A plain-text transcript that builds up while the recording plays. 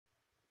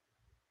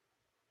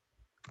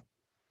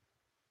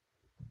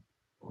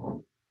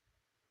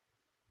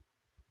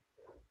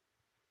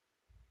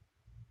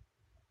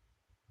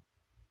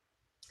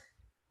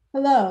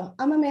Hello,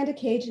 I'm Amanda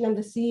Cage and I'm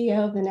the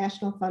CEO of the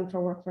National Fund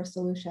for Workforce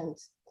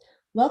Solutions.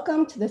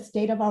 Welcome to the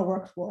State of Our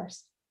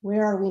Workforce.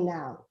 Where are we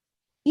now?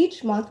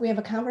 Each month we have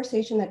a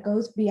conversation that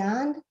goes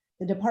beyond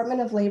the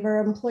Department of Labor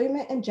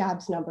employment and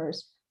jobs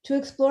numbers to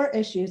explore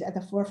issues at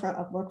the forefront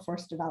of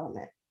workforce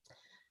development.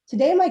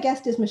 Today my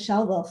guest is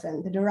Michelle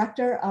Wilson, the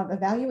Director of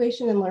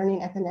Evaluation and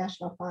Learning at the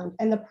National Fund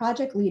and the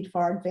project lead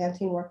for our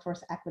Advancing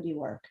Workforce Equity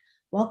work.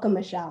 Welcome,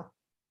 Michelle.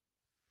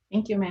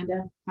 Thank you,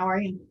 Amanda. How are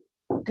you?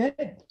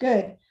 Good.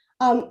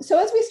 So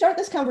as we start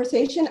this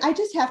conversation, I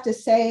just have to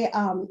say,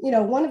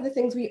 one of the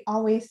things we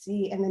always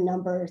see in the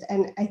numbers,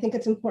 and I think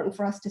it's important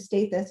for us to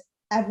state this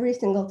every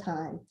single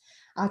time,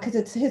 because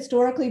it's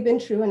historically been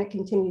true and it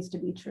continues to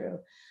be true,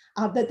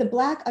 that the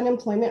Black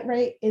unemployment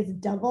rate is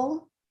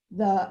double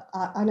the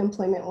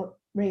unemployment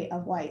rate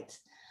of whites.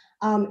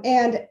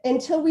 And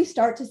until we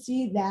start to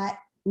see that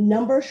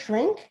number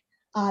shrink,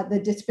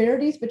 the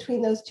disparities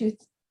between those two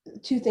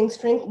things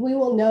shrink,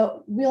 we'll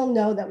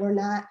know that we're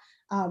not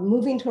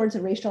moving towards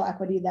a racial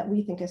equity that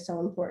we think is so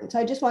important. So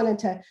I just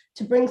wanted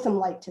to bring some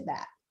light to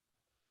that.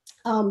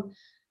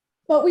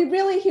 But we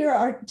really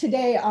here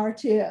today are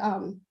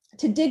to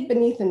dig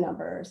beneath the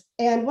numbers.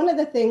 And one of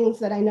the things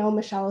that I know,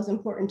 Michelle, is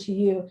important to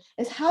you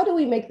is how do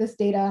we make this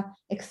data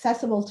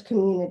accessible to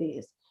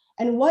communities?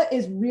 And what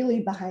is really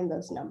behind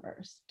those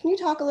numbers? Can you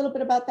talk a little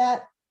bit about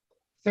that?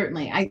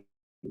 Certainly. I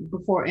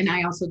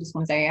also just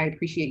want to say I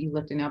appreciate you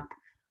lifting up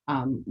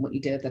what you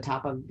did at the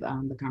top of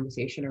the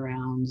conversation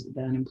around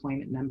the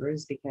unemployment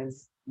numbers,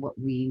 because what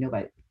we know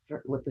about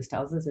what this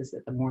tells us is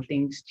that the more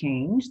things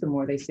change, the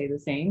more they stay the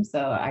same. So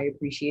I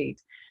appreciate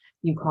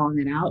you calling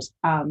it out.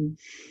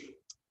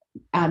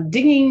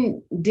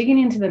 Digging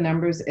into the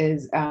numbers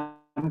is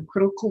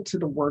critical to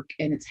the work,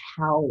 and it's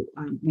how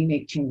we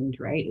make change,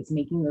 right? It's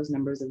making those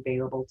numbers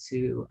available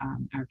to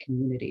our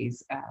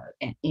communities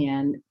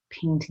and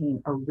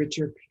painting a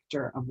richer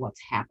picture of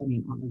what's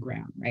happening on the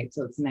ground, right?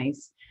 So it's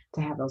nice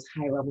to have those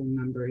high level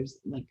numbers,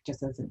 like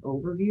just as an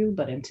overview,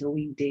 but until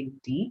we dig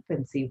deep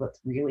and see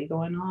what's really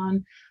going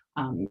on,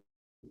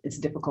 it's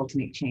difficult to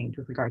make change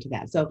with regard to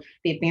that. So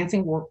the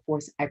Advancing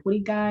Workforce Equity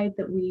Guide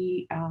that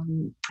we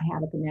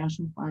have at the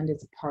National Fund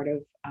is a part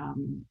of,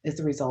 is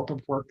the result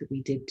of work that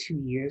we did 2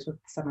 years with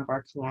some of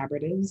our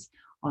collaboratives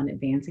on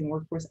advancing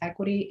workforce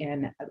equity.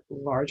 And a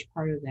large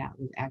part of that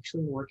was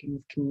actually working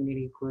with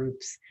community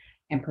groups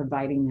and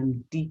providing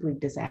them deeply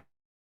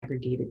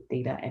disaggregated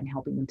data and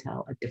helping them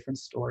tell a different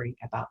story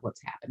about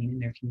what's happening in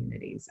their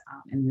communities.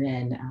 And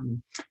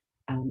then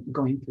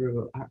going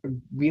through a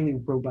really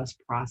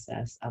robust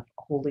process of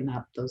holding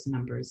up those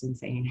numbers and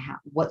saying,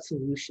 what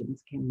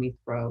solutions can we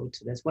throw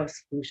to this? What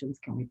solutions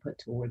can we put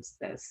towards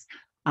this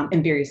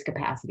in various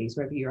capacities,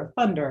 whether you're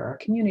a funder or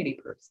a community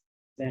person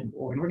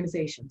or an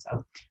organization.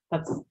 So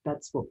that's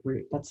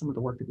some of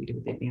the work that we do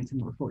with the Advancing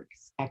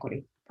Workforce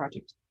Equity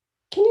project.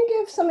 Can you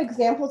give some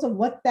examples of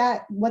what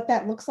that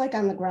looks like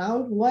on the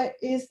ground? What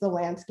is the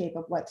landscape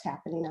of what's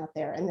happening out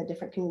there in the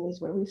different communities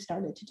where we've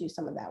started to do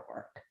some of that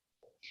work?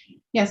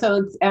 Yeah,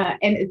 so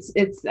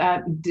it's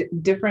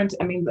different.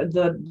 I mean,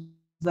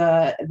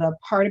 the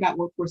part about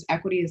workforce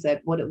equity is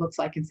that what it looks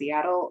like in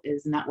Seattle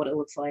is not what it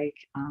looks like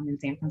in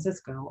San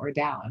Francisco or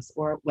Dallas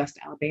or West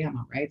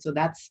Alabama, right? So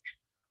that's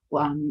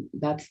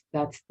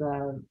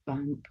the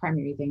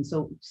primary thing.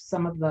 So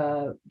some of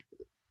the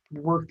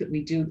work that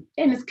we do,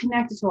 and it's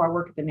connected to our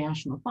work at the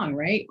National Fund,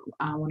 right?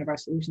 One of our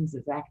solutions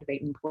is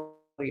activating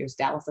employers.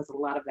 Dallas does a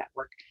lot of that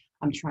work.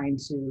 I'm trying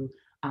to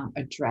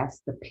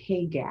address the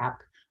pay gap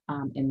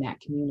in that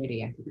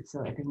community. I think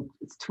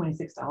it's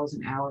 $26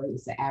 an hour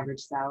is the average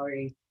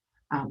salary,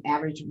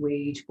 average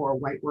wage for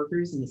white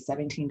workers, and it's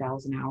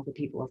 $17 an hour for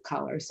people of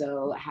color.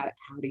 So how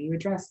do you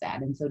address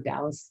that? And so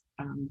Dallas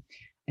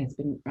has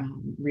been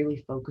really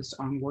focused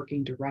on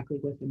working directly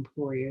with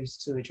employers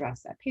to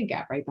address that pay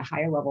gap, right? The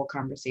higher level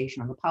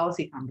conversation or the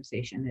policy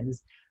conversation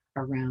is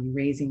around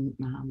raising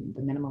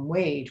the minimum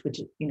wage, which,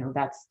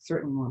 that's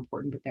certainly more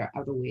important, but there are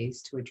other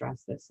ways to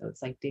address this. So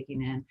it's like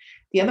digging in.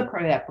 The other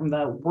part of that from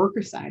the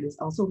worker side is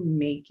also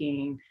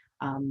making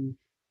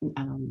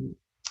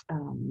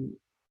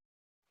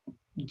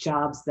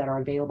jobs that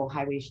are available,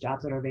 high wage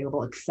jobs that are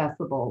available,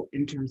 accessible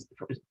in terms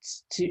of,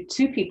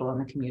 to people in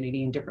the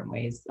community in different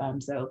ways.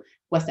 So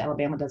West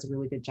Alabama does a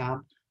really good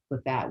job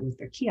with that, with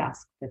their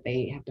kiosk that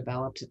they have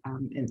developed,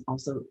 and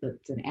also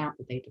it's an app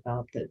that they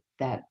developed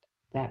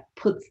that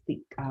puts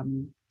the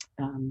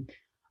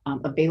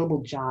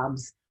available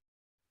jobs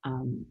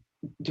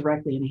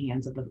directly in the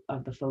hands of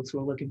the folks who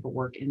are looking for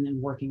work, and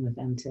then working with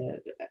them to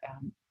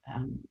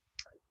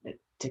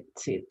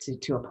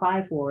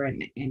apply for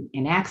and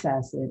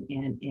access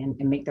and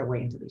make their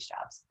way into these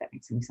jobs, if that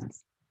makes any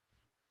sense.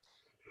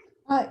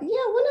 Yeah, one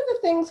of the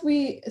things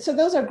so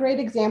those are great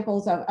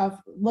examples of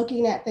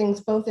looking at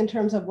things both in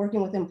terms of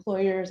working with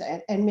employers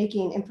and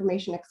making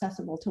information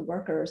accessible to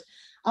workers.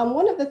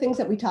 One of the things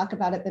that we talk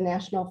about at the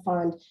National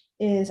Fund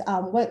is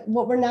what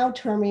we're now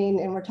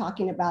terming and we're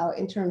talking about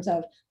in terms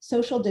of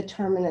social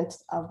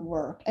determinants of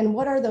work. And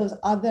what are those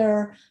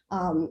other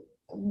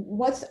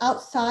what's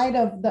outside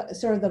of the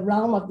sort of the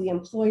realm of the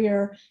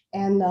employer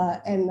and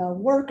the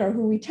worker,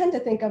 who we tend to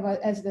think of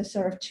as the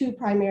sort of two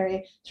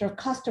primary sort of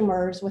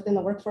customers within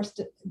the workforce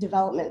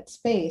development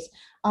space.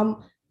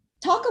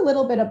 Talk a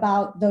little bit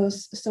about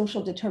those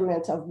social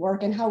determinants of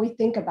work and how we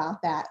think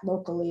about that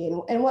locally,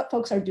 and what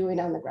folks are doing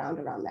on the ground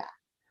around that.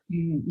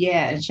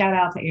 Yeah, and shout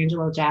out to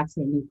Angela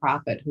Jackson, New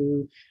Prophet,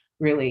 who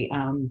really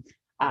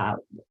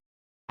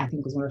I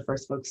think was one of the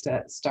first folks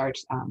to start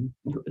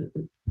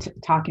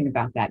talking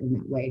about that in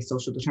that way,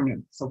 social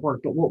determinants of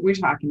work. But what we're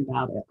talking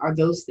about are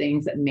those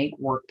things that make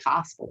work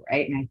possible,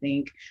 right? And I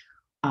think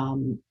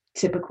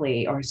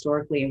typically or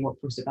historically in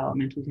workforce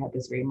development, we've had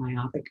this very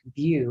myopic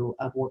view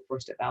of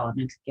workforce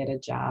development: get a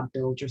job,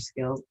 build your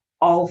skills,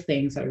 all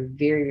things that are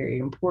very, very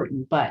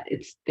important, but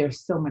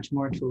there's so much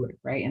more to it,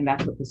 right? And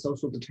that's what the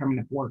social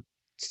determinants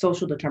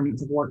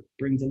of work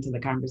brings into the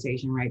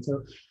conversation, right?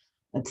 So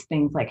that's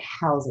things like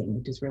housing,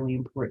 which is really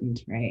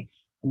important, right?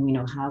 And we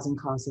know housing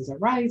costs are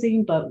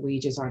rising, but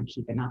wages aren't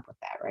keeping up with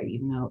that, right?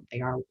 Even though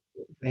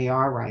they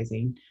are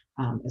rising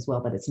as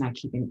well, but it's not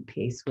keeping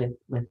pace with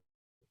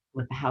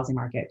the housing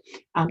market.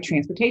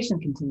 Transportation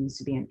continues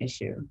to be an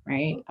issue,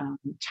 right?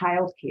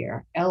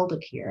 Childcare, elder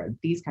care,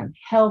 these kind of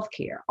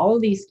healthcare, all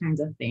of these kinds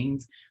of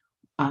things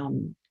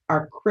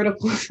are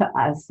critical to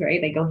us,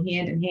 right? They go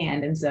hand in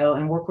hand. And so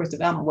in workforce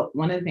development,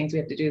 one of the things we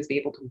have to do is be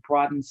able to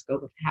broaden the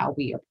scope of how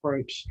we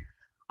approach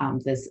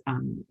this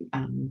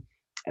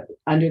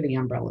under the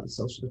umbrella of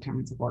social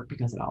determinants of work,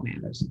 because it all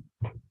matters.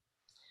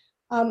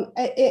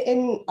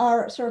 In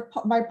our sort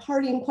of my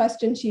parting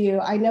question to you,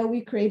 I know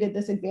we created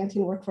this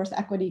Advancing Workforce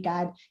Equity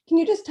Guide. Can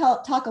you just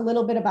talk a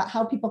little bit about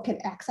how people can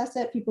access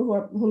it,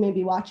 people who may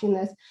be watching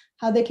this,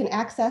 how they can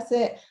access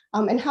it,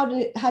 and how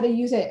to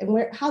use it,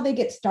 and how they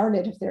get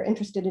started if they're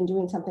interested in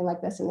doing something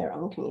like this in their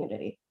own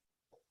community?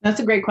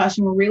 That's a great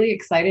question. We're really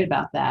excited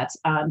about that.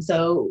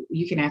 So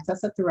you can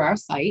access it through our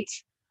site,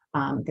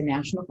 the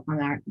National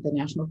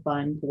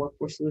Fund for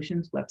Workforce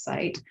Solutions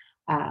website,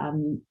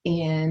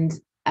 and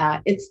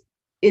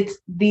it's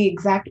the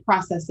exact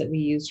process that we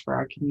used for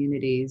our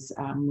communities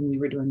when we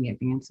were doing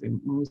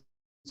when we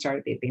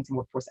started the Advancing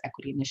Workforce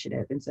Equity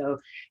Initiative. And so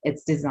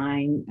it's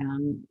designed,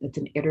 it's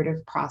an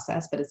iterative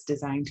process, but it's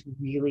designed to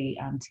really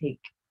take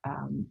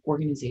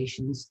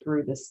organizations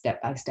through the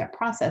step-by-step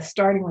process,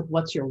 starting with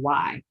what's your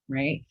why,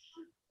 right?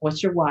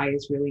 What's your why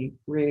is really,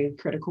 really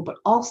critical, but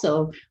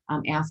also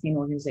asking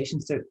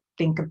organizations to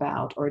think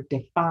about or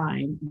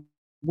define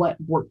what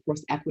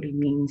workforce equity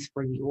means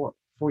for your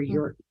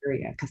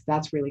area, because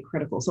that's really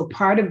critical. So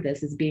part of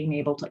this is being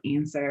able to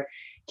answer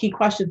key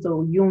questions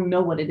so you'll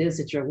know what it is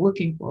that you're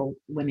looking for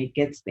when it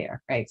gets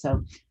there, right?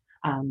 So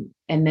and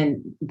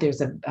then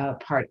there's a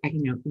part,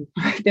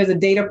 there's a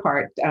data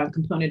part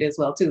component as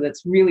well too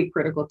that's really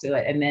critical to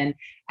it, and then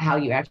how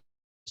you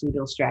actually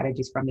build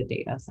strategies from the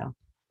data. So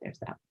there's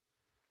that.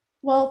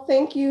 Well,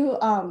 thank you,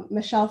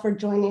 Michelle, for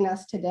joining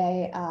us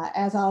today.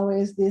 As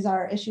always, these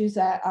are issues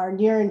that are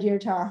near and dear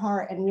to our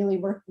heart, and really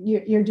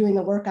you're doing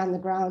the work on the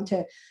ground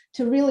to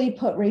really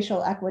put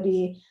racial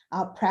equity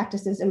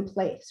practices in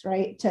place,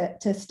 right?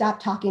 To stop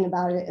talking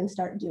about it and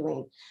start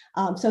doing.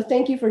 So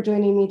thank you for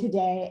joining me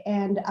today,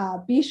 and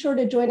be sure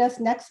to join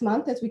us next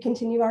month as we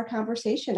continue our conversation